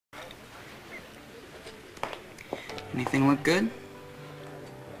Anything look good?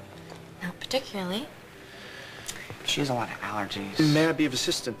 Not particularly. She has a lot of allergies. May I be of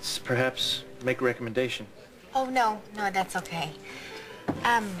assistance? Perhaps make a recommendation. Oh, no, that's okay.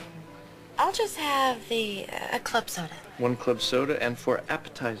 I'll just have a club soda. 1 club soda, and for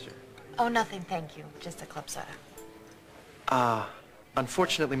appetizer. Oh, nothing, thank you. Just a club soda.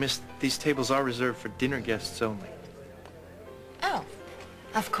 Unfortunately, miss, these tables are reserved for dinner guests only. Oh,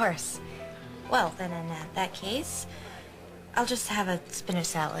 of course. Well, then in that case, I'll just have a spinach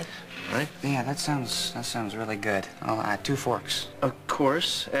salad. All right? Yeah, that sounds really good. I'll add 2 forks. Of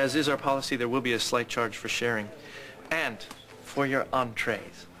course, as is our policy, there will be a slight charge for sharing. And for your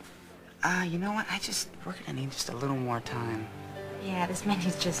entrees. You know what? We're gonna need just a little more time. Yeah, this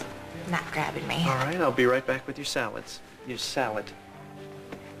menu's just not grabbing me. All right, I'll be right back with your salads. Your salad.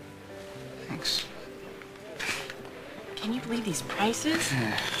 Thanks. Can you believe these prices?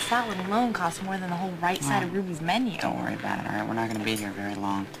 Salad alone costs more than the whole right side of Ruby's menu. Don't worry about it, all right? We're not gonna be here very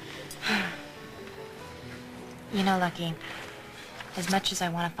long. You know, Lucky, as much as I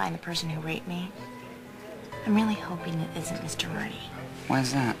want to find the person who raped me, I'm really hoping it isn't Mr. Murdy. Why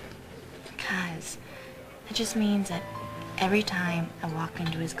is that? Because it just means that every time I walk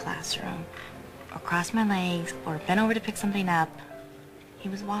into his classroom, or cross my legs, or bent over to pick something up, he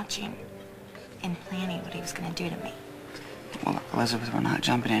was watching and planning what he was going to do to me. Well, look, Elizabeth, we're not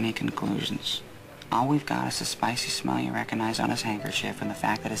jumping to any conclusions. All we've got is the spicy smell you recognize on his handkerchief and the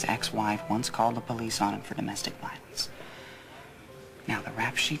fact that his ex-wife once called the police on him for domestic violence. Now, the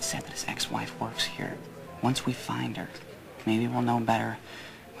rap sheet said that his ex-wife works here. Once we find her, maybe we'll know better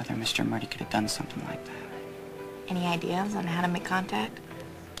whether Mr. Murdy could have done something like that. Any ideas on how to make contact?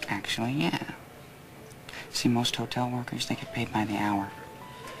 Actually, yeah. See, most hotel workers, they get paid by the hour.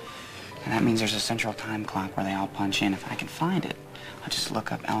 And that means there's a central time clock where they all punch in. If I can find it, I'll just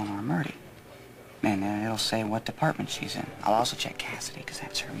look up Eleanor Murdy. And it'll say what department she's in. I'll also check Cassidy, because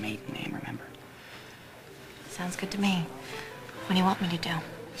that's her maiden name, remember? Sounds good to me. What do you want me to do?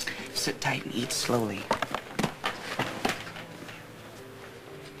 Sit tight and eat slowly.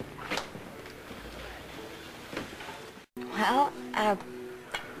 Well,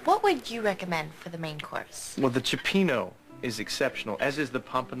 what would you recommend for the main course? Well, the cioppino is exceptional, as is the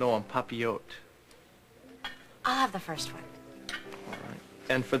pompano en papillote. I'll have the first one. All right.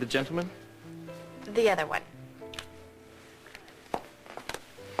 And for the gentleman? The other one.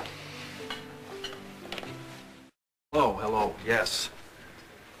 Hello, yes.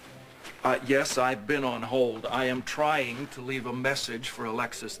 Yes, I've been on hold. I am trying to leave a message for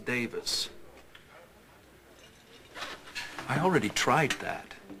Alexis Davis. I already tried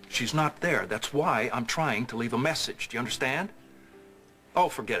that. She's not there. That's why I'm trying to leave a message. Do you understand? Oh,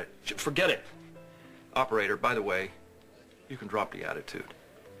 forget it. Forget it. Operator, by the way, you can drop the attitude.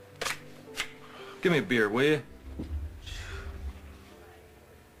 Give me a beer, will you?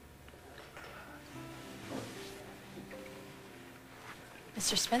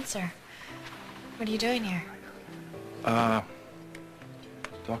 Mr. Spencer, what are you doing here?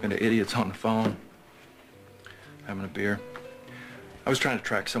 Talking to idiots on the phone. Having a beer. I was trying to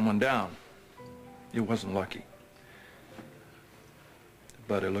track someone down. It wasn't Lucky.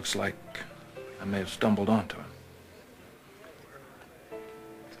 But it looks like I may have stumbled onto him.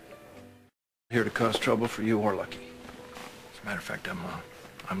 Here to cause trouble for you or Lucky. As a matter of fact,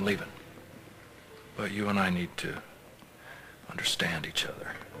 I'm leaving. But you and I need to understand each other.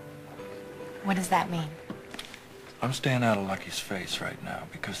 What does that mean? I'm staying out of Lucky's face right now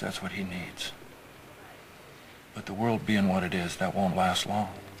because that's what he needs. But the world being what it is, that won't last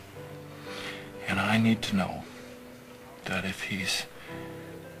long. And I need to know that if he's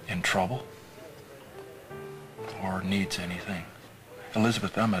in trouble or needs anything.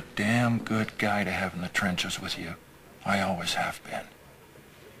 Elizabeth, I'm a damn good guy to have in the trenches with you. I always have been.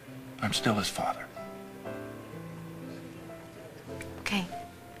 I'm still his father. Okay.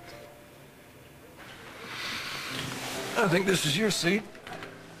 I think this is your seat.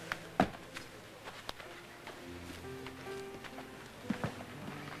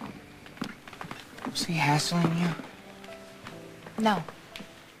 Was he hassling you? No.